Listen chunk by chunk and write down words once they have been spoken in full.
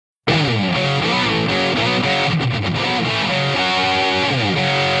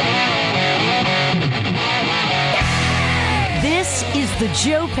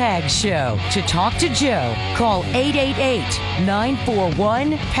Joe Pags Show. To talk to Joe, call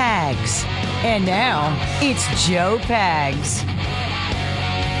 888-941-PAGS. And now, it's Joe Pags.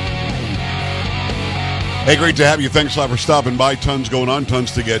 Hey, great to have you. Thanks a lot for stopping by. Tons going on,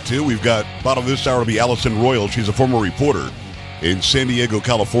 tons to get to. We've got, bottom of this hour, to be Allison Royal. She's a former reporter in San Diego,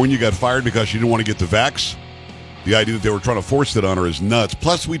 California. Got fired because she didn't want to get the vax. The idea that they were trying to force it on her is nuts.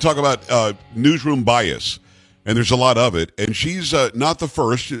 Plus, we talk about newsroom bias, and there's a lot of it. And she's not the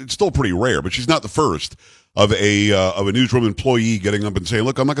first. It's still pretty rare, but she's not the first of a newsroom employee getting up and saying,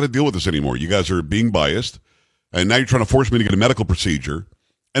 look, I'm not going to deal with this anymore. You guys are being biased, and now you're trying to force me to get a medical procedure.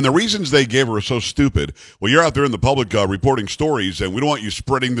 And the reasons they gave her are so stupid. Well, you're out there in the public reporting stories, and we don't want you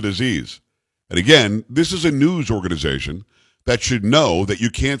spreading the disease. And again, this is a news organization that should know that you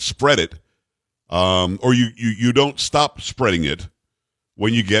can't spread it, or you don't stop spreading it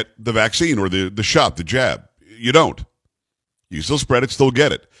when you get the vaccine or the shot, the jab. You don't. You still spread it, still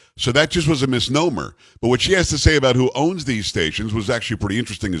get it. So that just was a misnomer. But what she has to say about who owns these stations was actually pretty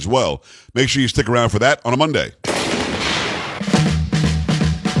interesting as well. Make sure you stick around for that on a Monday.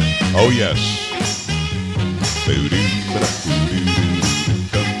 Oh, yes.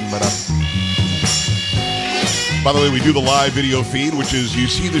 By the way, we do the live video feed, which is you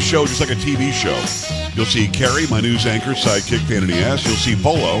see the show just like a TV show. You'll see Carrie, my news anchor, sidekick, pain in the ass. You'll see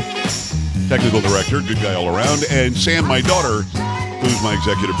Polo, technical director, good guy all around. And Sam, my daughter, who's my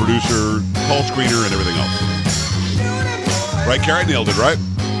executive producer, call screener, and everything else. Right, Carrie? Nailed it, right?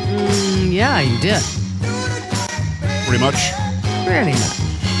 Yeah, you did. Pretty much? Pretty much.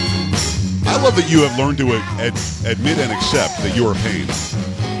 I love that you have learned to admit and accept that you're a pain.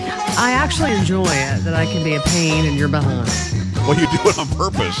 I actually enjoy it, that I can be a pain in your behind. Well, you do it on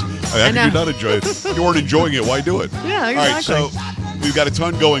purpose. How could you not enjoy it? If you weren't enjoying it, why do it? Yeah, exactly. All right, so we've got a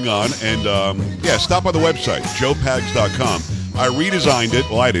ton going on. And, stop by the website, joepags.com. I redesigned it.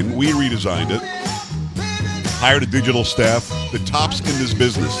 Well, I didn't. We redesigned it. Hired a digital staff, the tops in this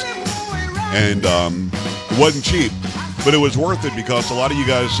business. And it wasn't cheap, but it was worth it because a lot of you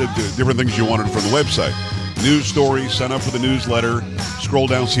guys said different things you wanted from the website. News stories, sign up for the newsletter, scroll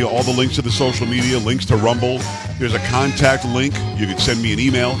down, see all the links to the social media, links to Rumble. There's a contact link. You can send me an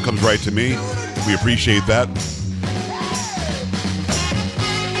email. It comes right to me. We appreciate that.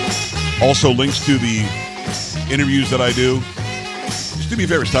 Also, links to the interviews that I do. Just do me a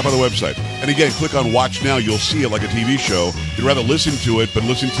favor, stop by the website. And again, click on Watch Now. You'll see it like a TV show. You'd rather listen to it, but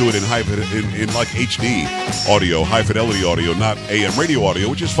listen to it in like HD audio, high fidelity audio, not AM radio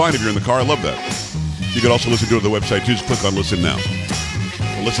audio, which is fine if you're in the car. I love that. You can also listen to it on the website, too. Just click on Listen Now.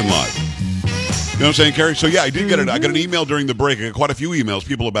 Or Listen Live. You know what I'm saying, Carrie? So, yeah, I did get it. I got an email during the break. I got quite a few emails,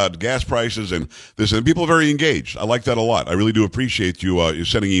 people about gas prices and this, and people are very engaged. I like that a lot. I really do appreciate you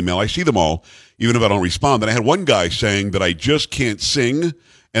sending email. I see them all, even if I don't respond. Then I had one guy saying that I just can't sing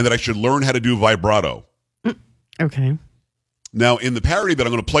and that I should learn how to do vibrato. Okay. Now, in the parody that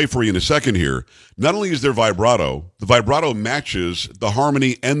I'm going to play for you in a second here, not only is there vibrato, the vibrato matches, the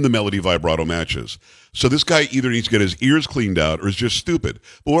harmony and the melody vibrato matches. So this guy either needs to get his ears cleaned out or is just stupid.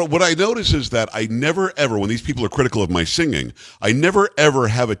 But what I notice is that I never ever, when these people are critical of my singing, I never ever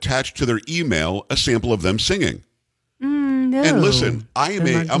have attached to their email a sample of them singing. No. And listen, I'm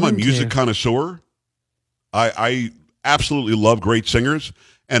a music connoisseur. I absolutely love great singers.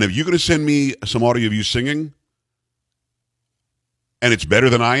 And if you're going to send me some audio of you singing, and it's better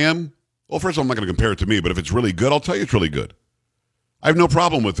than I am, well, first of all, I'm not going to compare it to me, but if it's really good, I'll tell you it's really good. I have no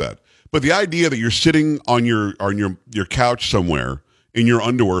problem with that. But the idea that you're sitting on your couch somewhere in your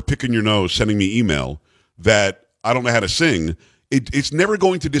underwear, picking your nose, sending me email that I don't know how to sing, it's never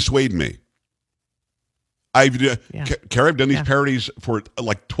going to dissuade me. Carrie, I've done these parodies for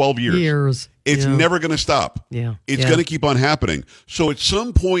like 12 years. It's never going to stop. It's going to keep on happening. So at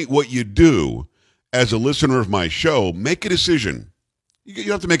some point, what you do as a listener of my show, make a decision.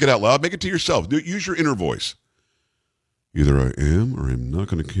 You have to make it out loud. Make it to yourself. Use your inner voice. Either I am or I'm not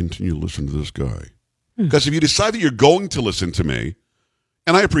going to continue to listen to this guy. Because if you decide that you're going to listen to me,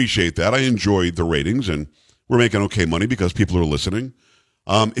 and I appreciate that. I enjoy the ratings, and we're making okay money because people are listening.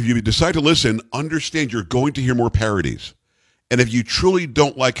 If you decide to listen, understand you're going to hear more parodies. And if you truly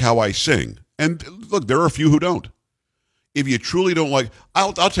don't like how I sing, and look, there are a few who don't. If you truly don't like,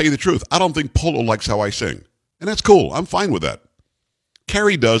 I'll tell you the truth. I don't think Polo likes how I sing. And that's cool. I'm fine with that.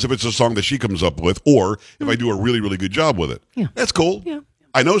 Carrie does if it's a song that she comes up with, or if I do a really, really good job with it. Yeah. That's cool. Yeah.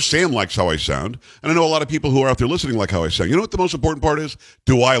 I know Sam likes how I sound, and I know a lot of people who are out there listening like how I sing. You know what the most important part is?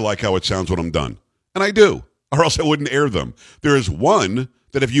 Do I like how it sounds when I'm done? And I do, or else I wouldn't air them. There is one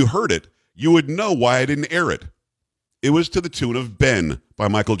that if you heard it, you would know why I didn't air it. It was to the tune of Ben by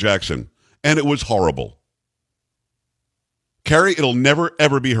Michael Jackson, and it was horrible. Carrie, it'll never,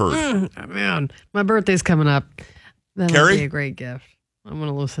 ever be heard. Man, my birthday's coming up. That'll Carrie? be a great gift. I'm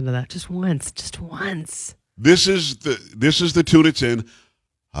going to listen to that just once. Just once. This is the tune it's in.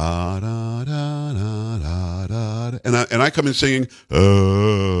 Ah, da, da, da, da, da, da. And I come in singing, it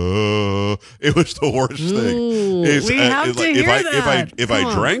was the worst thing. Ooh, we have to hear that. If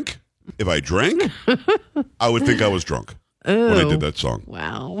I drank, I would think I was drunk when I did that song.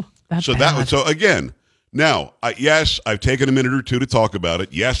 Wow. That's So bad. so again, now, yes, I've taken a minute or two to talk about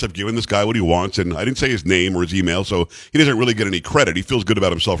it. Yes, I've given this guy what he wants, and I didn't say his name or his email, so he doesn't really get any credit. He feels good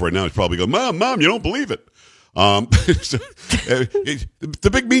about himself right now. He's probably going, Mom, you don't believe it. The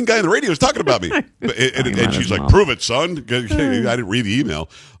big mean guy on the radio is talking about me. And she's like, prove it, son. I didn't read the email.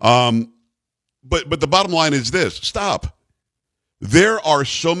 But the bottom line is this. Stop. There are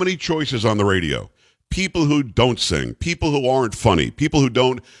so many choices on the radio. People who don't sing, people who aren't funny, people who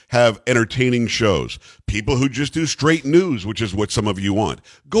don't have entertaining shows, people who just do straight news, which is what some of you want.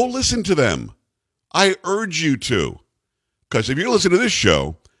 Go listen to them. I urge you to. Because if you listen to this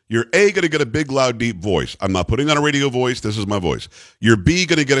show, you're A, going to get a big, loud, deep voice. I'm not putting on a radio voice. This is my voice. You're B,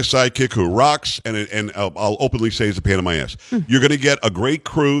 going to get a sidekick who rocks, and I'll openly say is a pain in my ass. You're going to get a great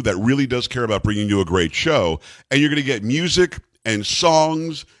crew that really does care about bringing you a great show, and you're going to get music and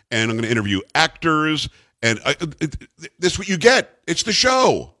songs, and I'm going to interview actors, and this is what you get. It's the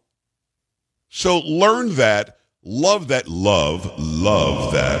show. So learn that, love that, love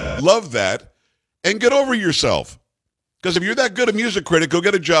that, and get over yourself. Because if you're that good a music critic, go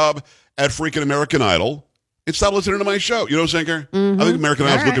get a job at freaking American Idol and stop listening to my show. You know what I'm saying, Karen? I think American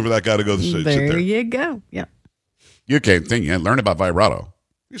Idol's looking for that guy to go sit there. There you go. Yeah. You can't think. You learn about vibrato.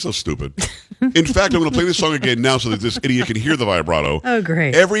 You're so stupid. In fact, I'm going to play this song again now so that this idiot can hear the vibrato. Oh,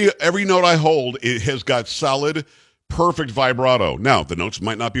 great. Every note I hold, it has got solid, perfect vibrato. Now, the notes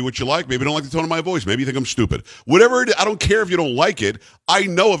might not be what you like. Maybe you don't like the tone of my voice. Maybe you think I'm stupid. Whatever it is, I don't care if you don't like it. I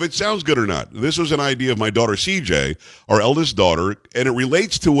know if it sounds good or not. This was an idea of my daughter, CJ, our eldest daughter, and it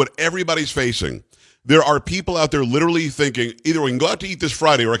relates to what everybody's facing. There are people out there literally thinking, either we can go out to eat this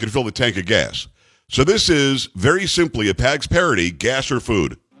Friday or I can fill the tank of gas. So this is, very simply, a Pags parody, gas or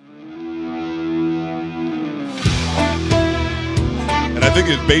food. And I think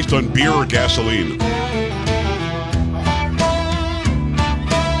it's based on beer or gasoline.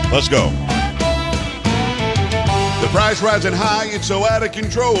 Let's go. The price rising high, it's so out of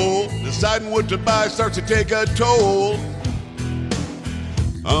control. Deciding what to buy starts to take a toll.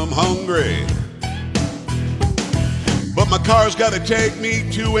 I'm hungry, but my car's got to take me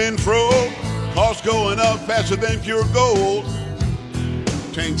to and fro. Costs going up faster than pure gold.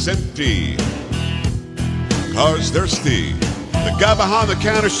 Tank's empty, car's thirsty. The guy behind the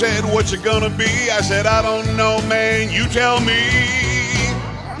counter said, "What's it gonna be?" I said, "I don't know, man, you tell me."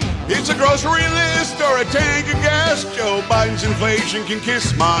 It's a grocery list or a tank of gas. Joe Biden's inflation can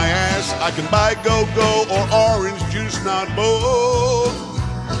kiss my ass. I can buy Go-Go or orange juice, not both.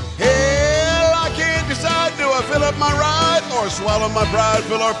 Hell, I can't decide. Do I fill up my ride or swallow my pride,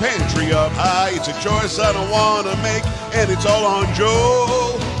 fill our pantry up high? It's a choice I don't want to make, and it's all on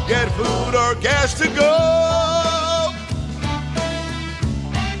Joe. Get food or gas to go.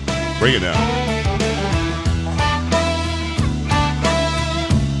 Bring it down.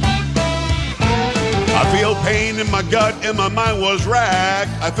 I feel pain in my gut and my mind was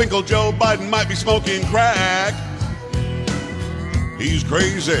racked. I think old Joe Biden might be smoking crack. He's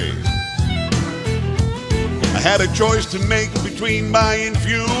crazy. I had a choice to make between buying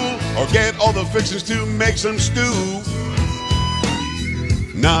fuel or get all the fixings to make some stew.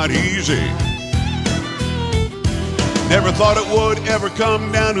 Not easy. Never thought it would ever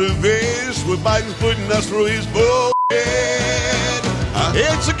come down to this, with Biden putting us through his bullshit.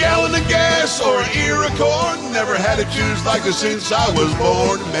 It's a gallon of gas or an ear of corn. Never had to choose like this since I was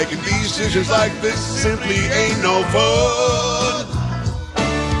born. Making decisions like this simply ain't no fun.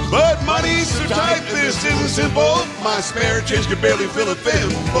 But money's so tight, this isn't simple. My spare change could barely fill a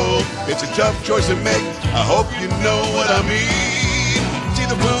thimble. It's a tough choice to make, I hope you know what I mean. It's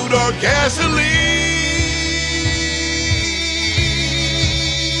either food or gasoline.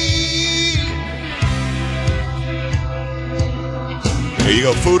 There you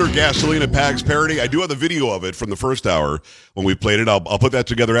go, food or gasoline at Pags parody. I do have the video of it from the first hour when we played it. I'll put that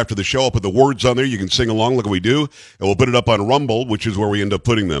together after the show. I'll put the words on there. You can sing along like we do, and we'll put it up on Rumble, which is where we end up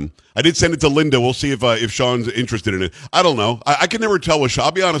putting them. I did send it to Linda. We'll see if Sean's interested in it. I don't know. I can never tell with Sean.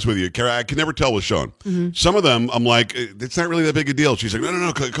 I'll be honest with you, Kara. I can never tell with Sean. Mm-hmm. Some of them, I'm like, it's not really that big a deal. She's like,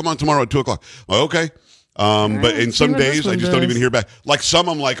 no, come on tomorrow at 2 o'clock. Well, okay. But in some days, I just don't even hear back. Like some,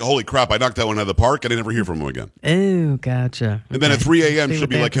 I'm like, holy crap, I knocked that one out of the park. I didn't ever hear from him again. Oh, gotcha. And then at 3 a.m., she'll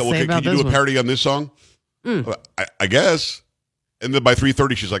be like, hey, well, can you do a parody on this song? I guess. And then by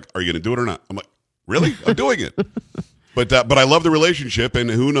 3:30, she's like, "Are you going to do it or not?" I'm like, "Really? I'm doing it." But I love the relationship, and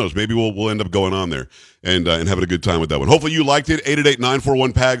who knows? Maybe we'll end up going on there and having a good time with that one. Hopefully you liked it.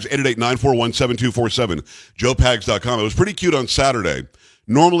 888-941-PAGS, 888-941-7247, joepags.com. It was pretty cute on Saturday.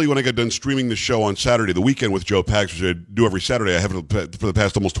 Normally when I get done streaming the show on Saturday, the weekend with Joe Pags, which I do every Saturday, I have it for the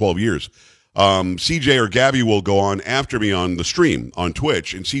past almost 12 years, CJ or Gabby will go on after me on the stream on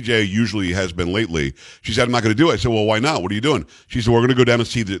Twitch, and CJ usually has been lately. She said, "I'm not going to do it." I said, "Well, why not? What are you doing?" She said, "We're going to go down and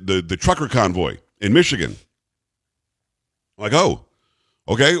see the trucker convoy in Michigan." I'm like, "Oh,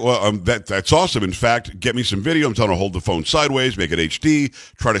 okay, well, that's awesome. In fact, get me some video." I'm telling her, hold the phone sideways, make it HD,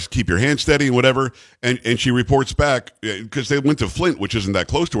 try to keep your hand steady and whatever. And she reports back, because they went to Flint, which isn't that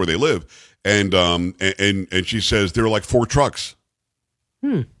close to where they live, and she says there were like 4 trucks.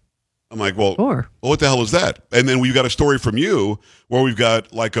 I'm like, well, what the hell is that? And then we've got a story from you where we've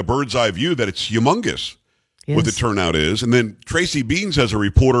got like a bird's eye view that it's humongous, what the turnout is. And then Tracy Beans has a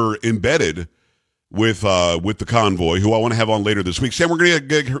reporter embedded with the convoy, who I want to have on later this week. Sam, we're going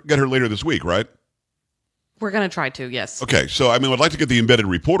to get her later this week, right? We're going to try to, yes. Okay, so I mean, I'd like to get the embedded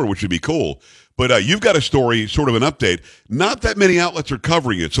reporter, which would be cool. But you've got a story, sort of an update. Not that many outlets are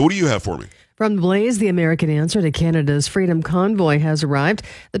covering it. So what do you have for me? From the Blaze, the American answer to Canada's Freedom Convoy has arrived.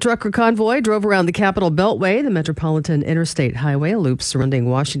 The trucker convoy drove around the Capital Beltway, the Metropolitan Interstate Highway, a loop surrounding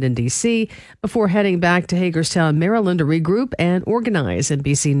Washington, D.C., before heading back to Hagerstown, Maryland to regroup and organize,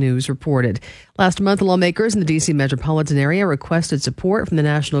 NBC News reported. Last month, lawmakers in the D.C. metropolitan area requested support from the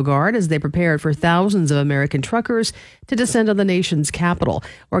National Guard as they prepared for thousands of American truckers to descend on the nation's capital.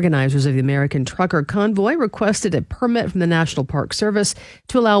 Organizers of the American Trucker Convoy requested a permit from the National Park Service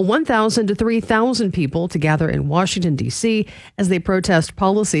to allow 1,000 to 3,000 people to gather in Washington, D.C. as they protest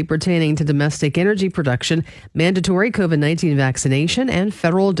policy pertaining to domestic energy production, mandatory COVID-19 vaccination, and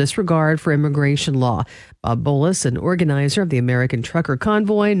federal disregard for immigration law. Bob Bolus, an organizer of the American Trucker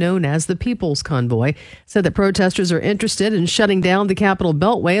Convoy, known as the People's Convoy, said that protesters are interested in shutting down the Capitol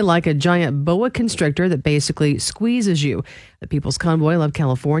Beltway like a giant boa constrictor that basically squeezes you. The People's Convoy left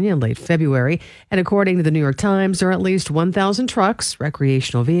California in late February, and according to the New York Times, there are at least 1,000 trucks,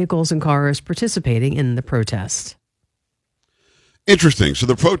 recreational vehicles, and cars participating in the protest. Interesting. So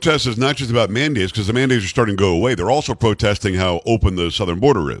the protest is not just about mandates, because the mandates are starting to go away. They're also protesting how open the southern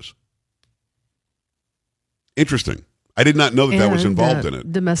border is. Interesting. I did not know that was involved in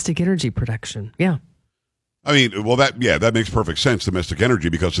it. Domestic energy production. Yeah. I mean, well, that makes perfect sense, domestic energy,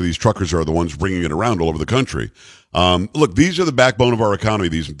 because of these truckers are the ones bringing it around all over the country. Look, these are the backbone of our economy,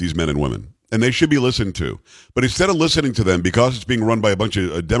 these men and women, and they should be listened to. But instead of listening to them, because it's being run by a bunch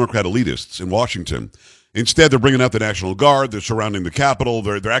of Democrat elitists in Washington, instead they're bringing out the National Guard, they're surrounding the Capitol,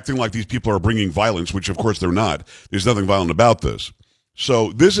 they're acting like these people are bringing violence, which of course they're not. There's nothing violent about this.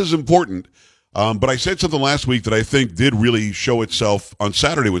 So this is important. But I said something last week that I think did really show itself on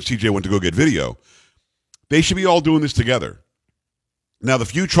Saturday when CJ went to go get video. They should be all doing this together. Now, the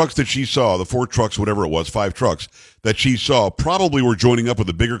few trucks that she saw, the 4 trucks, whatever it was, 5 trucks that she saw, probably were joining up with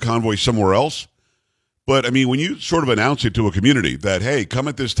a bigger convoy somewhere else. But, I mean, when you sort of announce it to a community that, hey, come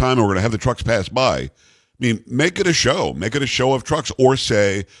at this time and we're going to have the trucks pass by, I mean, make it a show. Make it a show of trucks, or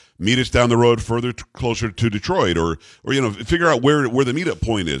say, meet us down the road further closer to Detroit, or figure out where the meetup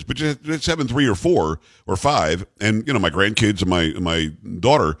point is. But just having 3 or 4 or 5, and my grandkids and my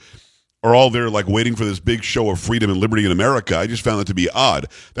daughter are all there, like waiting for this big show of freedom and liberty in America. I just found that to be odd.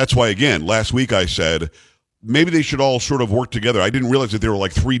 That's why, again, last week I said maybe they should all sort of work together. I didn't realize that there were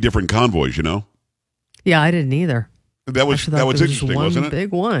like 3 different convoys. Yeah, I didn't either. That was interesting, wasn't it?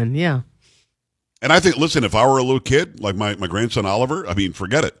 Big one, yeah. And I think, listen, if I were a little kid, like my grandson Oliver, I mean,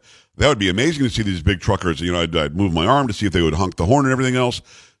 forget it. That would be amazing to see these big truckers. I'd move my arm to see if they would honk the horn and everything else.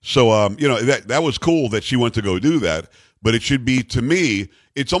 So, that was cool that she went to go do that. But it should be, to me,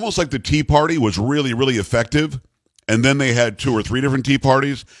 it's almost like the Tea Party was really, really effective. And then they had 2 or 3 different Tea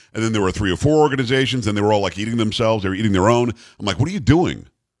Parties. And then there were 3 or 4 organizations, and they were all like eating themselves. They were eating their own. I'm like, what are you doing?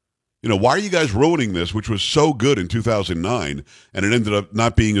 Why are you guys ruining this, which was so good in 2009, and it ended up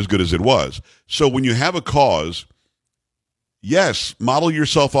not being as good as it was? So when you have a cause, yes, model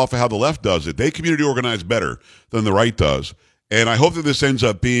yourself off of how the left does it. They community organize better than the right does. And I hope that this ends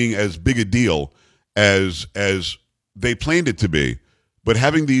up being as big a deal as they planned it to be. But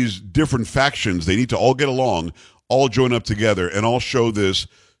having these different factions, they need to all get along, all join up together, and all show this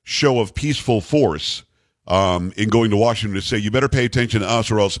show of peaceful force in going to Washington to say, you better pay attention to us,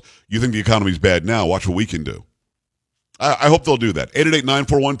 or else you think the economy's bad now. Watch what we can do. I hope they'll do that.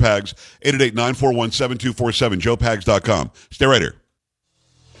 888-941-PAGS, 888-941-7247, joepags.com. Stay right here.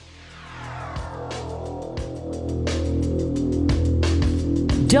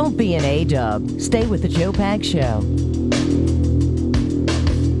 Don't be an A-dub. Stay with the Joe Pags Show.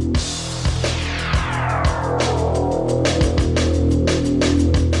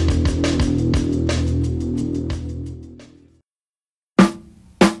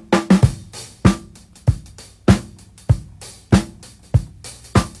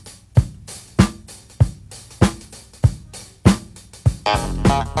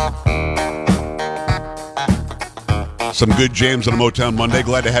 Some good jams on a Motown Monday.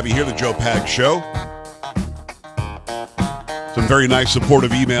 Glad to have you here, the Joe Pag Show. Some very nice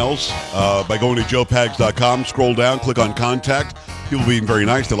supportive emails by going to joepags.com. Scroll down, click on contact. People being very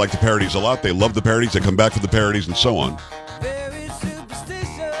nice. They like the parodies a lot. They love the parodies. They come back for the parodies and so on.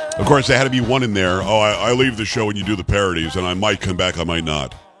 Of course, there had to be one in there. Oh, I leave the show when you do the parodies, and I might come back, I might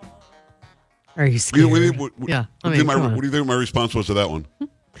not. Are you scared? Yeah. What do you think my response was to that one?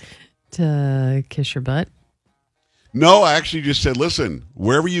 To kiss your butt? No, I actually just said, listen,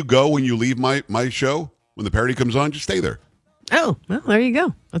 wherever you go when you leave my show, when the parody comes on, just stay there. Oh, well, there you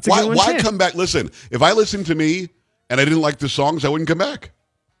go. That's a good one, Why too. come back? Listen, if I listened to me and I didn't like the songs, I wouldn't come back.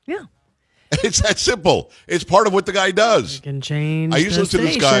 Yeah. It's that simple. It's part of what the guy does. You can change I used to listen to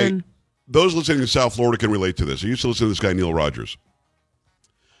this station. guy. Those listening in South Florida can relate to this. I used to listen to this guy, Neil Rogers.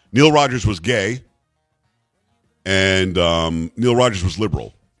 Neil Rogers was gay, and Neil Rogers was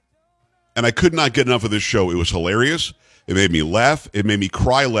liberal. And I could not get enough of this show. It was hilarious. It made me laugh. It made me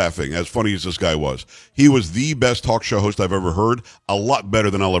cry laughing, as funny as this guy was. He was the best talk show host I've ever heard, a lot better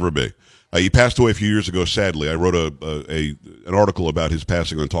than I'll ever be. He passed away a few years ago, sadly. I wrote an article about his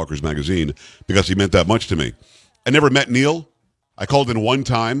passing on Talkers Magazine because he meant that much to me. I never met Neil. I called in one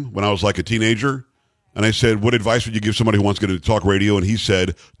time when I was like a teenager, and I said, what advice would you give somebody who wants to get into talk radio? And he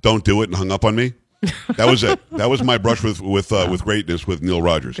said, don't do it, and hung up on me. That was it. That was my brush with greatness with Neil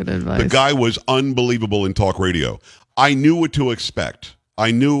Rogers. Good advice. The guy was unbelievable in talk radio. I knew what to expect.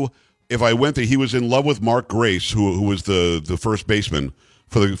 I knew if I went there, he was in love with Mark Grace, who was the first baseman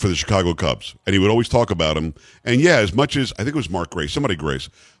for the Chicago Cubs, and he would always talk about him. And yeah, as much as I think it was Mark Grace, somebody Grace,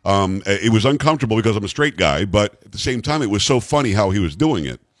 it was uncomfortable because I'm a straight guy, but at the same time, it was so funny how he was doing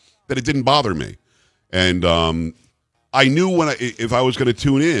it that it didn't bother me. And I knew if I was going to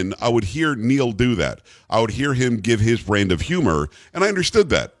tune in, I would hear Neil do that. I would hear him give his brand of humor, and I understood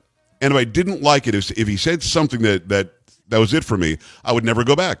that. And if I didn't like it, if he said something that was it for me, I would never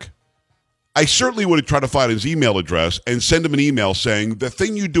go back. I certainly would have tried to find his email address and send him an email saying, the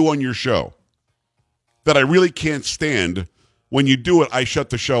thing you do on your show that I really can't stand, when you do it, I shut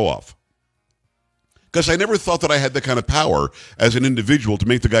the show off. Because I never thought that I had the kind of power as an individual to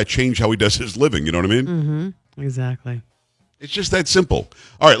make the guy change how he does his living. You know what I mean? Mm-hmm. Exactly. It's just that simple.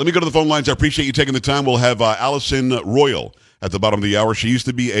 All right, let me go to the phone lines. I appreciate you taking the time. We'll have Allison Royal at the bottom of the hour. She used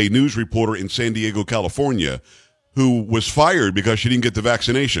to be a news reporter in San Diego, California, who was fired because she didn't get the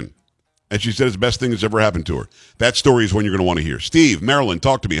vaccination. And she said it's the best thing that's ever happened to her. That story is one you're going to want to hear. Steve, Maryland,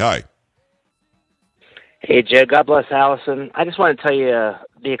 talk to me. Hi. Hey, Joe. God bless Allison. I just want to tell you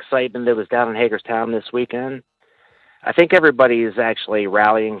the excitement that was down in Hagerstown this weekend. I think everybody is actually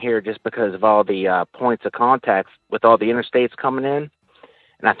rallying here just because of all the points of contact with all the interstates coming in.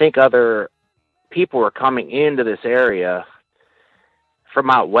 And I think other people are coming into this area from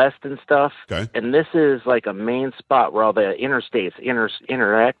out west and stuff. Okay. And this is like a main spot where all the interstates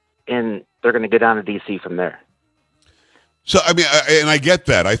interact, and they're going to go down to D.C. from there. So, I mean, and I get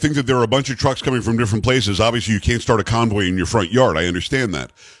that. I think that there are a bunch of trucks coming from different places. Obviously, you can't start a convoy in your front yard. I understand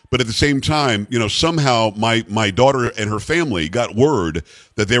that. But at the same time, somehow my daughter and her family got word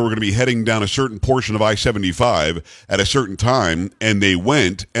that they were going to be heading down a certain portion of I-75 at a certain time, and they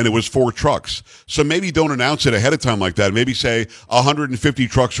went, and it was 4 trucks. So maybe don't announce it ahead of time like that. Maybe say 150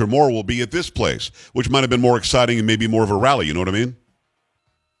 trucks or more will be at this place, which might have been more exciting and maybe more of a rally. You know what I mean?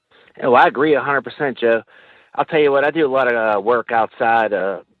 Oh, I agree 100%, Joe. I'll tell you what, I do a lot of work outside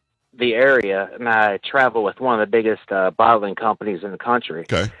the area, and I travel with one of the biggest bottling companies in the country.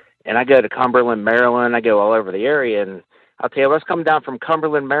 Okay. And I go to Cumberland, Maryland. I go all over the area, and I'll tell you, I was coming down from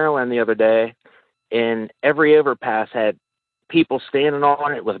Cumberland, Maryland the other day, and every overpass had people standing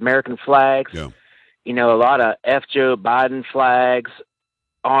on it with American flags. Yeah. A lot of F. Joe Biden flags,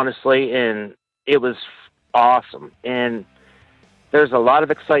 honestly, and it was awesome. And there's a lot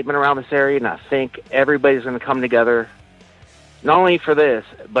of excitement around this area, and I think everybody's going to come together, not only for this,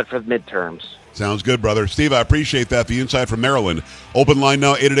 but for the midterms. Sounds good, brother. Steve, I appreciate that. The insight from Maryland. Open line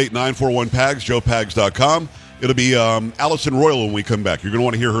now, 888-941-PAGS, joepags.com. It'll be Allison Royal when we come back. You're going to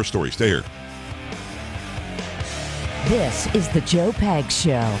want to hear her story. Stay here. This is the Joe Pags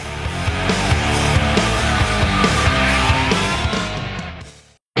Show.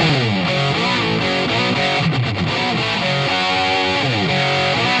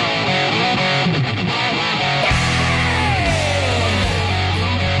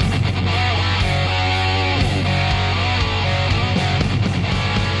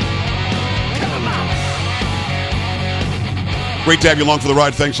 Great to have you along for the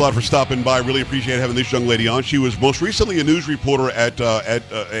ride. Thanks a lot for stopping by. Really appreciate having this young lady on. She was most recently a news reporter at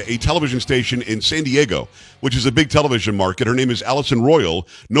a television station in San Diego, which is a big television market. Her name is Allison Royal.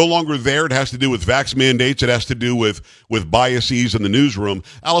 No longer there. It has to do with vax mandates. It has to do with biases in the newsroom.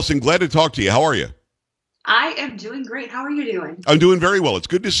 Allison, glad to talk to you. How are you? I am doing great. How are you doing? I'm doing very well. It's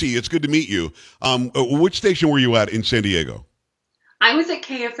good to see you. It's good to meet you. Which station were you at in San Diego? I was at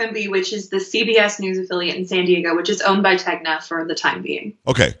KFMB, which is the CBS News affiliate in San Diego, which is owned by Tegna for the time being.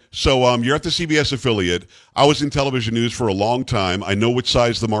 Okay, so you're at the CBS affiliate. I was in television news for a long time. I know which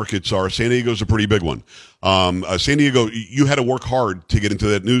size the markets are. San Diego's a pretty big one. San Diego, you had to work hard to get into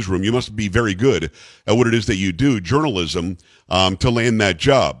that newsroom. You must be very good at what it is that you do, journalism, to land that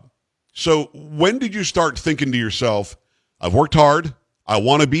job. So when did you start thinking to yourself, I've worked hard, I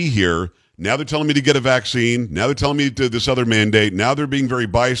want to be here, now they're telling me to get a vaccine, now they're telling me to this other mandate, now they're being very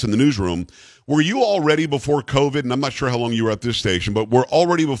biased in the newsroom. Were you already before COVID, and I'm not sure how long you were at this station, but were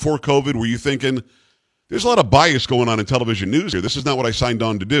already before COVID, were you thinking, there's a lot of bias going on in television news here, this is not what I signed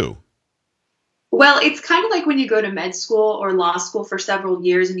on to do? Well, it's kind of like when you go to med school or law school for several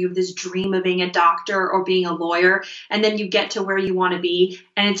years and you have this dream of being a doctor or being a lawyer, and then you get to where you want to be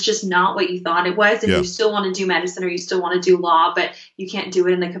and it's just not what you thought it was, and you still want to do medicine or you still want to do law, but you can't do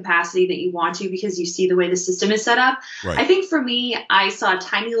it in the capacity that you want to because you see the way the system is set up. Right. I think for me, I saw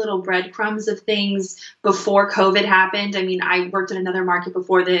tiny little breadcrumbs of things before COVID happened. I mean, I worked in another market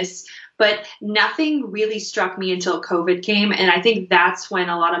before this, but nothing really struck me until COVID came. And I think that's when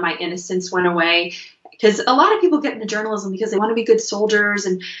a lot of my innocence went away, because a lot of people get into journalism because they want to be good soldiers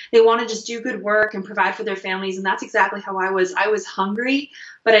and they want to just do good work and provide for their families. And that's exactly how I was. I was hungry,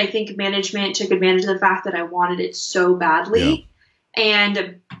 but I think management took advantage of the fact that I wanted it so badly. Yeah.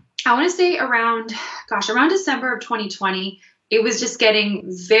 And I want to say around December of 2020, it was just getting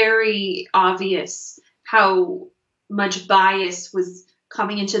very obvious how much bias was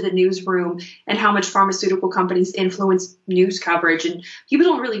coming into the newsroom and how much pharmaceutical companies influence news coverage. And people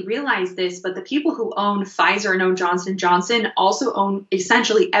don't really realize this, but the people who own Pfizer and own Johnson & Johnson also own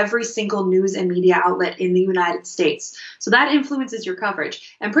essentially every single news and media outlet in the United States. So that influences your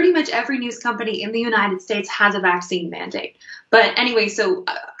coverage. And pretty much every news company in the United States has a vaccine mandate. But anyway, so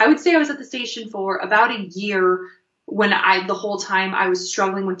I would say I was at the station for about a year when the whole time I was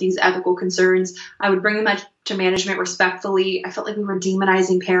struggling with these ethical concerns. I would bring them up to management respectfully. I felt like we were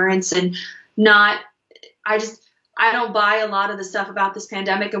demonizing parents and I don't buy a lot of the stuff about this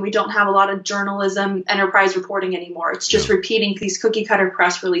pandemic, and we don't have a lot of journalism, enterprise reporting anymore. It's just repeating these cookie cutter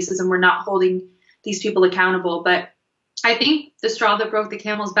press releases, and we're not holding these people accountable. But I think the straw that broke the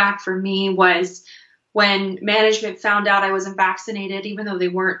camel's back for me was when management found out I wasn't vaccinated, even though they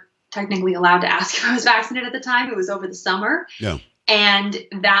weren't technically allowed to ask if I was vaccinated at the time. It was over the summer. Yeah. And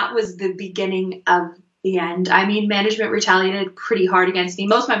that was the beginning of the end. I mean, management retaliated pretty hard against me.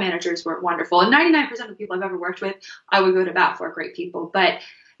 Most of my managers were wonderful. And 99% of the people I've ever worked with, I would go to bat for, great people. But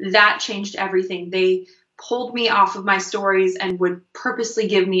that changed everything. They pulled me off of my stories and would purposely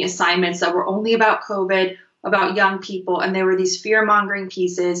give me assignments that were only about COVID, about young people. And there were these fear-mongering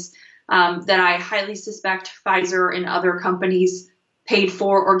pieces that I highly suspect Pfizer and other companies paid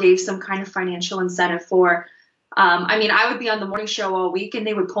for or gave some kind of financial incentive for. I mean, I would be on the morning show all week and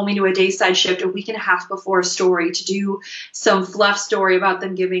they would pull me to a dayside shift a week and a half before a story to do some fluff story about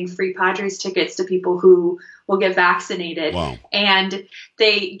them giving free Padres tickets to people who will get vaccinated. Wow. And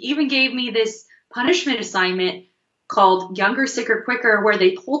they even gave me this punishment assignment called Younger, Sicker, Quicker, where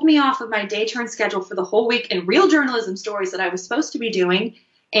they pulled me off of my day turn schedule for the whole week in real journalism stories that I was supposed to be doing.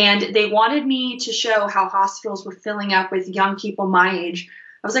 And they wanted me to show how hospitals were filling up with young people my age.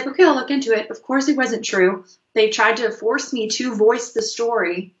 I was like, okay, I'll look into it. Of course, it wasn't true. They tried to force me to voice the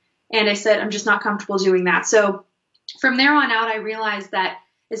story. And I said, I'm just not comfortable doing that. So from there on out, I realized that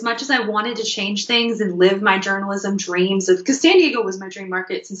as much as I wanted to change things and live my journalism dreams because San Diego was my dream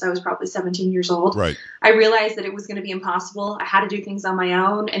market since I was probably 17 years old. Right. I realized that it was going to be impossible. I had to do things on my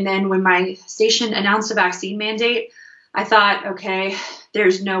own. And then when my station announced a vaccine mandate, I thought, okay,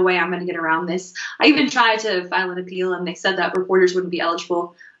 there's no way I'm going to get around this. I even tried to file an appeal and they said that reporters wouldn't be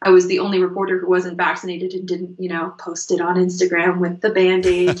eligible. I was the only reporter who wasn't vaccinated and didn't, post it on Instagram with the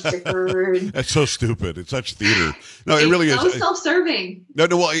Band-Aid sticker. That's so stupid. It's such theater. No, it really is. It's so self-serving. No,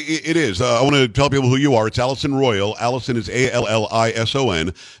 well, it is. I want to tell people who you are. It's Allison Royal. Allison is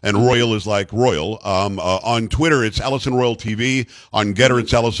Allison, and Royal is like Royal. On Twitter, it's Allison Royal TV. On Getter,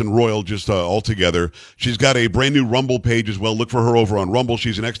 it's Allison Royal, just all together. She's got a brand new Rumble page as well. Look for her over on Rumble.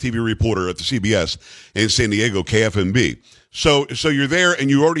 She's an ex-TV reporter at the CBS in San Diego, KFMB. So you're there and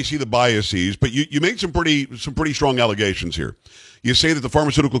you already see the biases, but you made some pretty strong allegations here. You say that the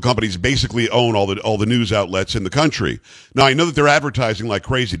pharmaceutical companies basically own all the news outlets in the country. Now, I know that they're advertising like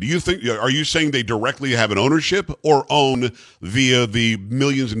crazy. Are you saying they directly have an ownership or own via the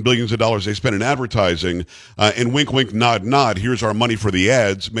millions and billions of dollars they spend in advertising? And wink, wink, nod, nod. Here's our money for the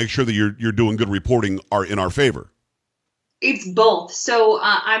ads. Make sure that you're doing good reporting in our favor. It's both. So,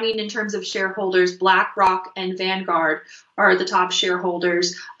 in terms of shareholders, BlackRock and Vanguard are the top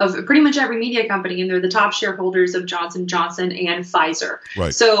shareholders of pretty much every media company, and they're the top shareholders of Johnson & Johnson and Pfizer.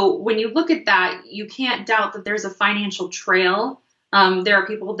 Right. So when you look at that, you can't doubt that there's a financial trail. There are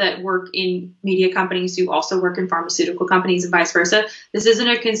people that work in media companies who also work in pharmaceutical companies and vice versa. This isn't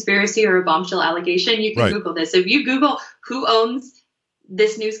a conspiracy or a bombshell allegation. You can Google this. If you Google who owns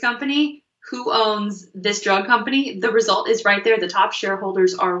this news company, who owns this drug company, the result is right there. The top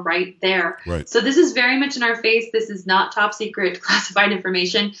shareholders are right there. Right. So this is very much in our face. This is not top secret classified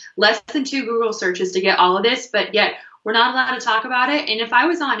information. Less than 2 Google searches to get all of this, but yet we're not allowed to talk about it. And if I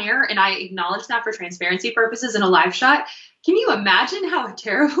was on air and I acknowledged that for transparency purposes in a live shot, can you imagine how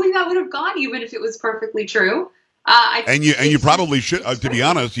terribly that would have gone, even if it was perfectly true? You probably should, to be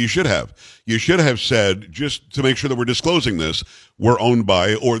honest, you should have said, just to make sure that we're disclosing this, we're owned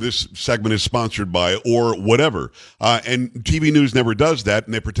by, or this segment is sponsored by, or whatever. And TV news never does that,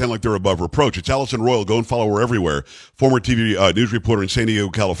 and they pretend like they're above reproach. It's Allison Royal. Go and follow her everywhere. Former TV news reporter in San Diego,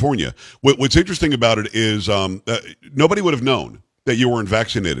 California. What's interesting about it is nobody would have known that you weren't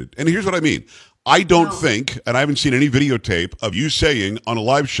vaccinated. And here's what I mean. I don't think, and I haven't seen any videotape of you saying on a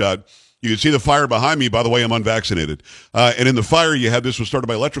live shot, you can see the fire behind me. By the way, I'm unvaccinated. And in the fire, you had this was started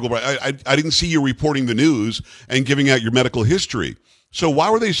by electrical. I didn't see you reporting the news and giving out your medical history. So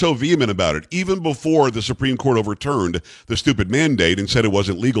why were they so vehement about it? Even before the Supreme Court overturned the stupid mandate and said it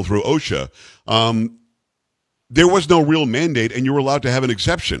wasn't legal through OSHA, there was no real mandate, and you were allowed to have an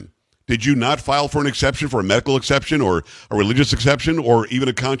exception. Did you not file for an exception, for a medical exception or a religious exception or even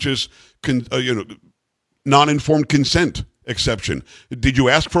a conscious, non-informed consent exception? Did you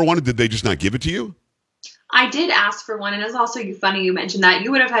ask for one? Did they just not give it to you? I did ask for one, and it's also funny you mentioned that.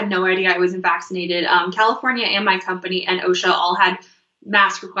 You would have had no idea I wasn't vaccinated. California and my company and OSHA all had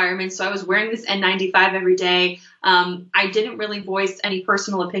mask requirements, so I was wearing this N95 every day. I didn't really voice any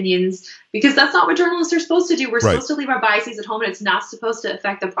personal opinions because that's not what journalists are supposed to do. We're supposed to leave our biases at home, and it's not supposed to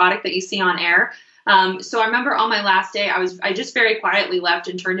affect the product that you see on air. So I remember on my last day, I just very quietly left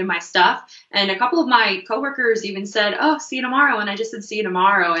and turned in my stuff. And a couple of my coworkers even said, "Oh, see you tomorrow." And I just said, "See you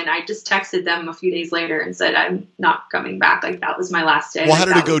tomorrow." And I just texted them a few days later and said, "I'm not coming back." Like that was my last day. Well, how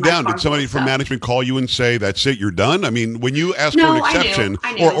did it go down? Did somebody from management call you and say, "That's it, you're done"? I mean, when you ask for an exception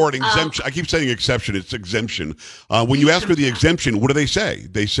or an exemption, I keep saying exception, it's exemption. When you ask for the exemption, what do they say?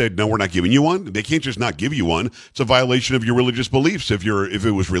 They said, "No, we're not giving you one." They can't just not give you one. It's a violation of your religious beliefs if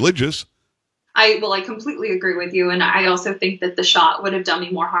it was religious. I completely agree with you. And I also think that the shot would have done me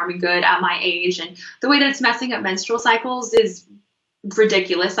more harm than good at my age. And the way that it's messing up menstrual cycles is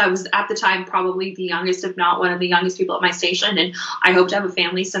ridiculous. I was at the time probably the youngest, if not one of the youngest people at my station. And I hope to have a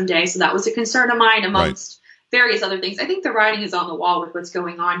family someday. So that was a concern of mine amongst various other things. I think the writing is on the wall with what's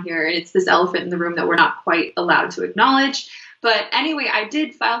going on here. And it's this elephant in the room that we're not quite allowed to acknowledge. But anyway, I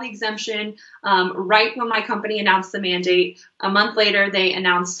did file the exemption right when my company announced the mandate. A month later, they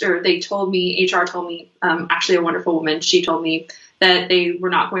told me, HR told me, actually a wonderful woman, she told me that they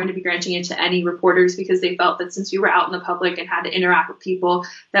were not going to be granting it to any reporters because they felt that since we were out in the public and had to interact with people,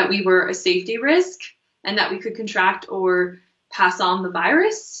 that we were a safety risk and that we could contract or pass on the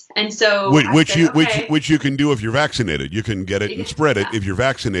virus. And so which you can do if you're vaccinated. You can get it and spread it if you're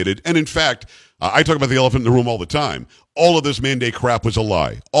vaccinated. And in fact, I talk about the elephant in the room all the time. All of this mandate crap was a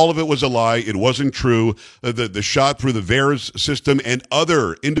lie. All of it was a lie. It wasn't true. The shot through the VAERS system and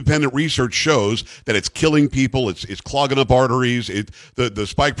other independent research shows that it's killing people. It's clogging up arteries. The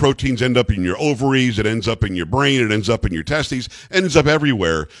spike proteins end up in your ovaries. It ends up in your brain. It ends up in your testes. Ends up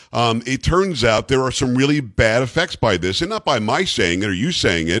everywhere. It turns out there are some really bad effects by this, and not by my saying it or you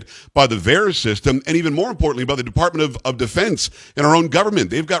saying it, by the VAERS system, and even more importantly, by the Department of Defense and our own government.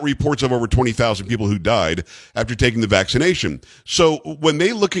 They've got reports of over 20,000 people who died after taking the vaccination. So when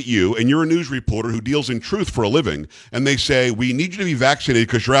they look at you, and you're a news reporter who deals in truth for a living, and they say, "We need you to be vaccinated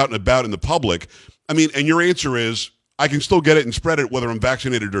because you're out and about in the public," I mean, and your answer is, "I can still get it and spread it whether I'm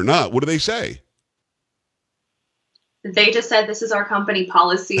vaccinated or not." What do they say? They just said this is our company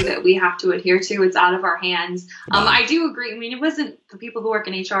policy that we have to adhere to. It's out of our hands. I do agree. I mean, it wasn't the people who work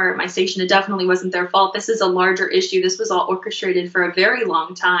in HR at my station. It definitely wasn't their fault. This is a larger issue. This was all orchestrated for a very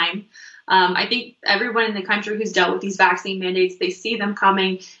long time. I think everyone in the country who's dealt with these vaccine mandates, they see them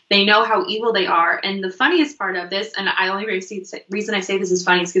coming. They know how evil they are. And the funniest part of this, and I only reason I say this is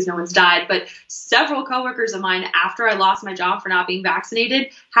funny is because no one's died, but several coworkers of mine, after I lost my job for not being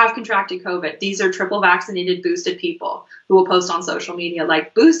vaccinated, have contracted COVID. These are triple vaccinated, boosted people who will post on social media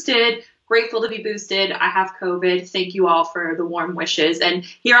like, boosted, grateful to be boosted. I have COVID. Thank you all for the warm wishes. And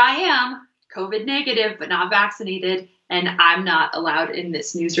here I am, COVID negative, but not vaccinated. And I'm not allowed in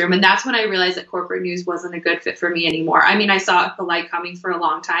this newsroom. And that's when I realized that corporate news wasn't a good fit for me anymore. I mean, I saw the light coming for a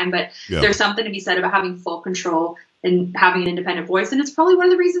long time, but there's something to be said about having full control and having an independent voice. And it's probably one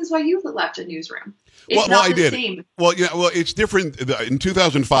of the reasons why you left a newsroom. It's not I the did. same. Well, it's different. In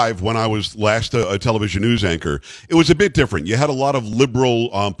 2005, when I was last a television news anchor, it was a bit different. You had a lot of liberal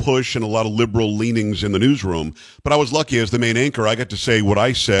push and a lot of liberal leanings in the newsroom. But I was lucky as the main anchor. I got to say what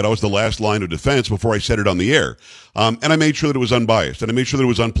I said. I was the last line of defense before I said it on the air. And I made sure that it was unbiased, and I made sure that it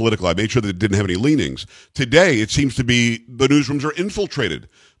was unpolitical. I made sure that it didn't have any leanings. Today, it seems to be the newsrooms are infiltrated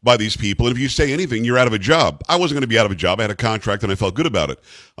by these people, and if you say anything, you're out of a job. I wasn't going to be out of a job. I had a contract, and I felt good about it.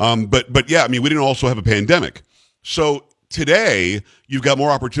 But yeah, I mean, we didn't also have a pandemic. So today, you've got more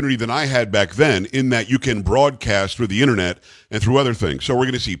opportunity than I had back then in that you can broadcast through the internet and through other things. So we're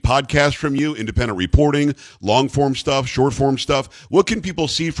going to see podcasts from you, independent reporting, long-form stuff, short-form stuff. What can people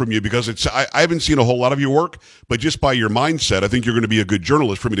see from you? Because I haven't seen a whole lot of your work, but just by your mindset, I think you're going to be a good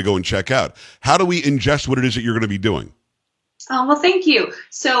journalist for me to go and check out. How do we ingest what it is that you're going to be doing? Oh, well, thank you.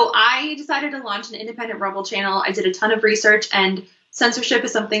 So I decided to launch an independent Rumble channel. I did a ton of research, and censorship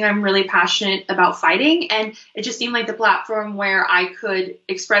is something I'm really passionate about fighting. And it just seemed like the platform where I could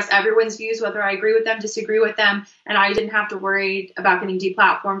express everyone's views, whether I agree with them, disagree with them. And I didn't have to worry about getting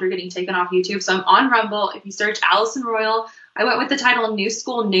deplatformed or getting taken off YouTube. So I'm on Rumble. If you search Allison Royal, I went with the title New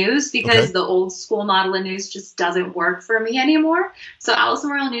School News because the old school model of news just doesn't work for me anymore. So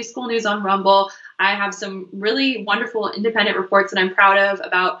Allison Royal, New School News on Rumble. I have some really wonderful independent reports that I'm proud of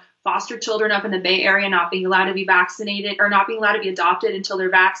about foster children up in the Bay Area not being allowed to be vaccinated or not being allowed to be adopted until they're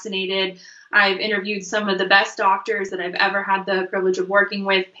vaccinated. I've interviewed some of the best doctors that I've ever had the privilege of working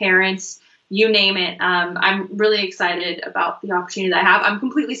with, parents, you name it. I'm really excited about the opportunity that I have. I'm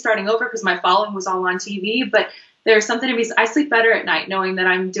completely starting over because my following was all on TV, but there's something to be, I sleep better at night knowing that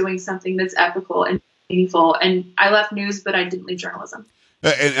I'm doing something that's ethical and meaningful. And I left news, but I didn't leave journalism.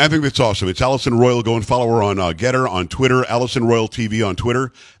 And I think that's awesome. It's Allison Royal. Go and follow her on Getter on Twitter, Allison Royal TV on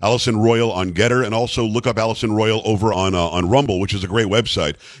Twitter, Allison Royal on Getter, and also look up Allison Royal over on Rumble, which is a great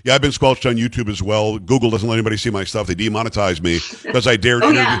website. Yeah, I've been squelched on YouTube as well. Google doesn't let anybody see my stuff. They demonetize me because I dared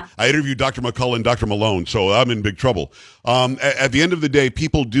I interviewed Dr. McCullough and Dr. Malone, so I'm in big trouble. At the end of the day,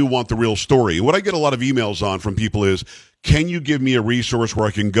 people do want the real story. What I get a lot of emails on from people is, can you give me a resource where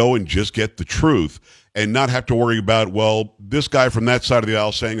I can go and just get the truth and not have to worry about, well, this guy from that side of the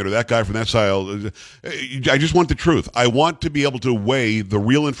aisle saying it or that guy from that side? I just want the truth. I want to be able to weigh the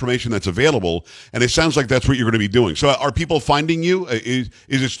real information that's available, and it sounds like that's what you're going to be doing. So are people finding you? Is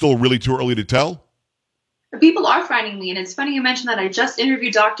it still really too early to tell? People are finding me, and it's funny you mentioned that. I just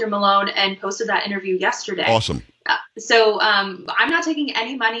interviewed Dr. Malone and posted that interview yesterday. Awesome. So I'm not taking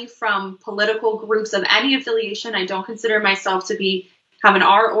any money from political groups of any affiliation. I don't consider myself to have an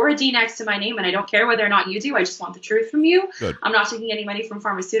R or a D next to my name, and I don't care whether or not you do. I just want the truth from you. Good. I'm not taking any money from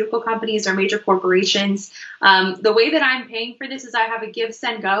pharmaceutical companies or major corporations. The way that I'm paying for this is I have a Give,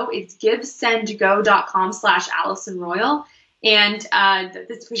 Send, Go. It's givesendgo.com/Allison Royal. And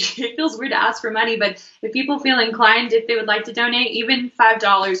it feels weird to ask for money, but if people feel inclined, if they would like to donate, even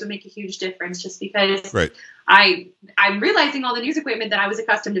 $5 would make a huge difference, just because I'm realizing all the news equipment that I was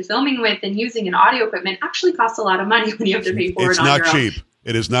accustomed to filming with and using and audio equipment actually costs a lot of money when you have to pay for it on your own. It's not cheap.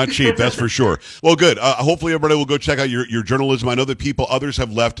 It is not cheap, that's for sure. Well, good. Hopefully everybody will go check out your journalism. I know that others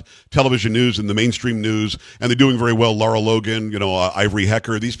have left television news and the mainstream news, and they're doing very well. Laura Logan, Ivory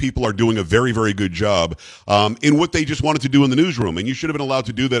Hecker. These people are doing a very, very good job in what they just wanted to do in the newsroom. And you should have been allowed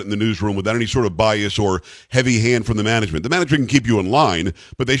to do that in the newsroom without any sort of bias or heavy hand from the management. The management can keep you in line,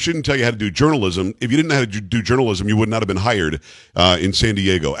 but they shouldn't tell you how to do journalism. If you didn't know how to do journalism, you would not have been hired in San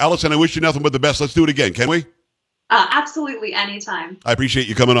Diego. Allison, I wish you nothing but the best. Let's do it again, can we? Absolutely, anytime. I appreciate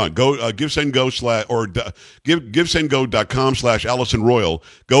you coming on. Go givesendgo.com/Allison Royal.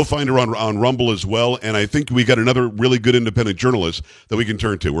 Go find her on Rumble as well. And I think we got another really good independent journalist that we can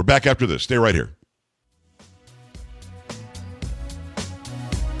turn to. We're back after this. Stay right here.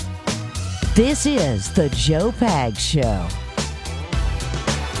 This is the Joe Pags Show.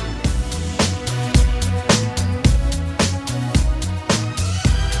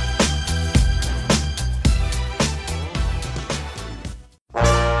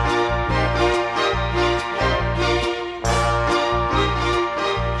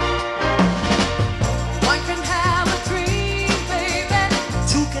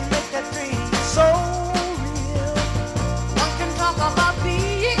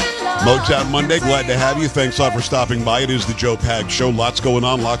 Motown Monday, glad to have you. Thanks a lot for stopping by. It is the Joe Pag Show. Lots going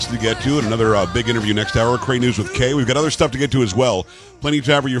on, lots to get to, and another big interview next hour. Crane News with Kay. We've got other stuff to get to as well. Plenty of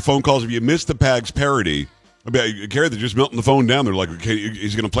time for your phone calls. If you missed the Pags parody, Carrie, they're just melting the phone down. They're like, okay,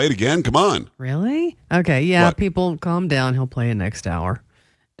 is he going to play it again? Come on. Really? Okay, yeah, What? people calm down. He'll play it next hour.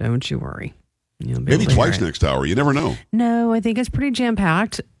 Don't you worry. You'll be Maybe able to twice hear it. next hour. You never know. No, I think it's pretty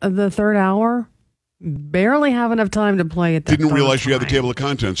jam-packed. The third hour, barely have enough time to play it. Didn't realize you had the table of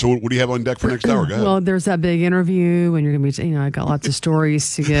contents. So what do you have on deck for next hour? Go ahead. Well, there's that big interview, and you're going to be, I got lots of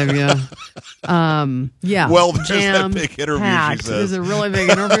stories to give you. Yeah. Well, there's that big interview, she says. There's a really big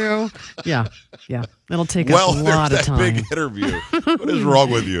interview. Yeah. It'll take up a lot of there's that time. big interview. What is wrong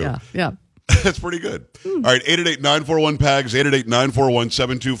with you? Yeah. That's pretty good. All right, 888-941-PAGS,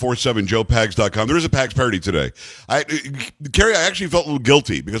 888-941-7247, joepags.com. There is a PAGS parody today. Carrie, I actually felt a little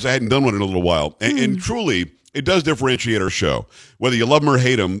guilty because I hadn't done one in a little while. And truly, it does differentiate our show. Whether you love them or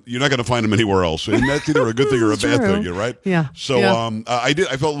hate them, you're not going to find them anywhere else. And that's either a good thing or a bad thing, right? Yeah. So I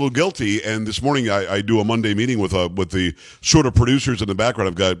felt a little guilty. And this morning I do a Monday meeting with the sort of producers in the background.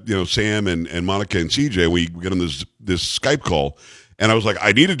 I've got Sam and Monica and CJ. We get on this Skype call. And I was like,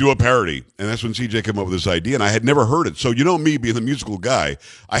 I need to do a parody. And that's when CJ came up with this idea, and I had never heard it. So me being the musical guy,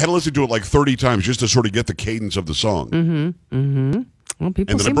 I had to listen to it like 30 times just to sort of get the cadence of the song. Mm-hmm. Well,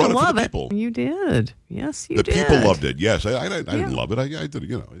 people seem to love it. People. You did. Yes, you did. The people loved it. Yes, I didn't love it. I did, I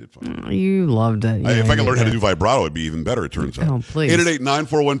did fine. You loved it. If I could learn how to do vibrato, it'd be even better, it turns out. Oh, please.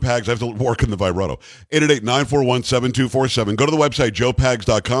 888-941-PAGS. I have to work in the vibrato. 888-941-7247. Go to the website,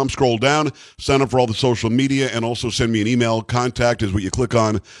 joepags.com. Scroll down. Sign up for all the social media, and also send me an email. Contact is what you click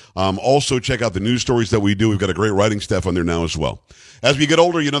on. Also, check out the news stories that we do. We've got a great writing staff on there now as well. As we get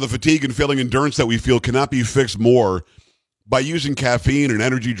older, the fatigue and failing endurance that we feel cannot be fixed more by using caffeine and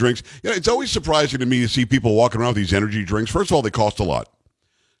energy drinks. It's always surprising to me to see people walking around with these energy drinks. First of all, they cost a lot.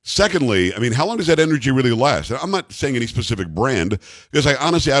 Secondly, how long does that energy really last? I'm not saying any specific brand because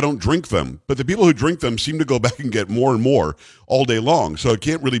I don't drink them. But the people who drink them seem to go back and get more and more all day long. So it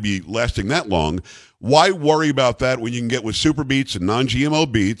can't really be lasting that long. Why worry about that when you can get with Super Beets and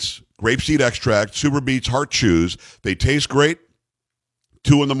non-GMO beets, grapeseed extract, Super Beets Heart Chews? They taste great.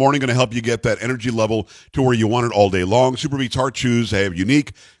 2 in the morning, going to help you get that energy level to where you want it all day long. Super Beets Heart Chews have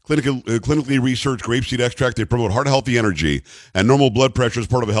unique, clinically researched grapeseed extract. They promote heart-healthy energy and normal blood pressure as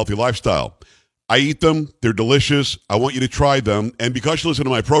part of a healthy lifestyle. I eat them. They're delicious. I want you to try them. And because you listen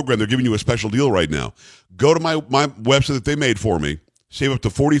to my program, they're giving you a special deal right now. Go to my website that they made for me. Save up to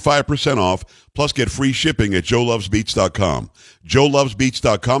 45% off, plus get free shipping at joelovesbeats.com.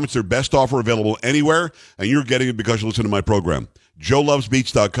 joelovesbeats.com. It's their best offer available anywhere, and you're getting it because you listen to my program.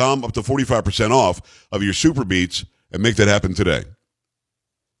 joelovesbeats.com, up to 45% off of your Super Beets, and make that happen today.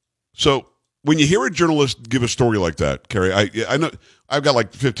 So when you hear a journalist give a story like that, Carrie, I know I've got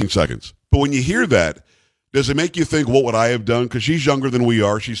like 15 seconds, but when you hear that, does it make you think, what would I have done? Because she's younger than we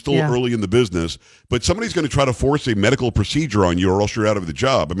are. She's still early in the business, but somebody's going to try to force a medical procedure on you or else you're out of the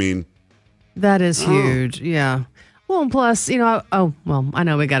job. That is huge. Yeah. Well, and plus, I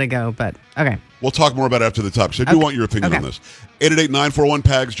know we got to go, but okay. We'll talk more about it after the topic. So I do want your opinion on this.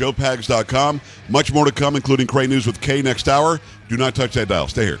 888-941-PAGS, joepags.com. Much more to come, including Crane News with Kay next hour. Do not touch that dial.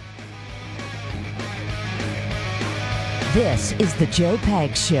 Stay here. This is the Joe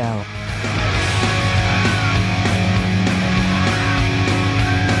Pag Show.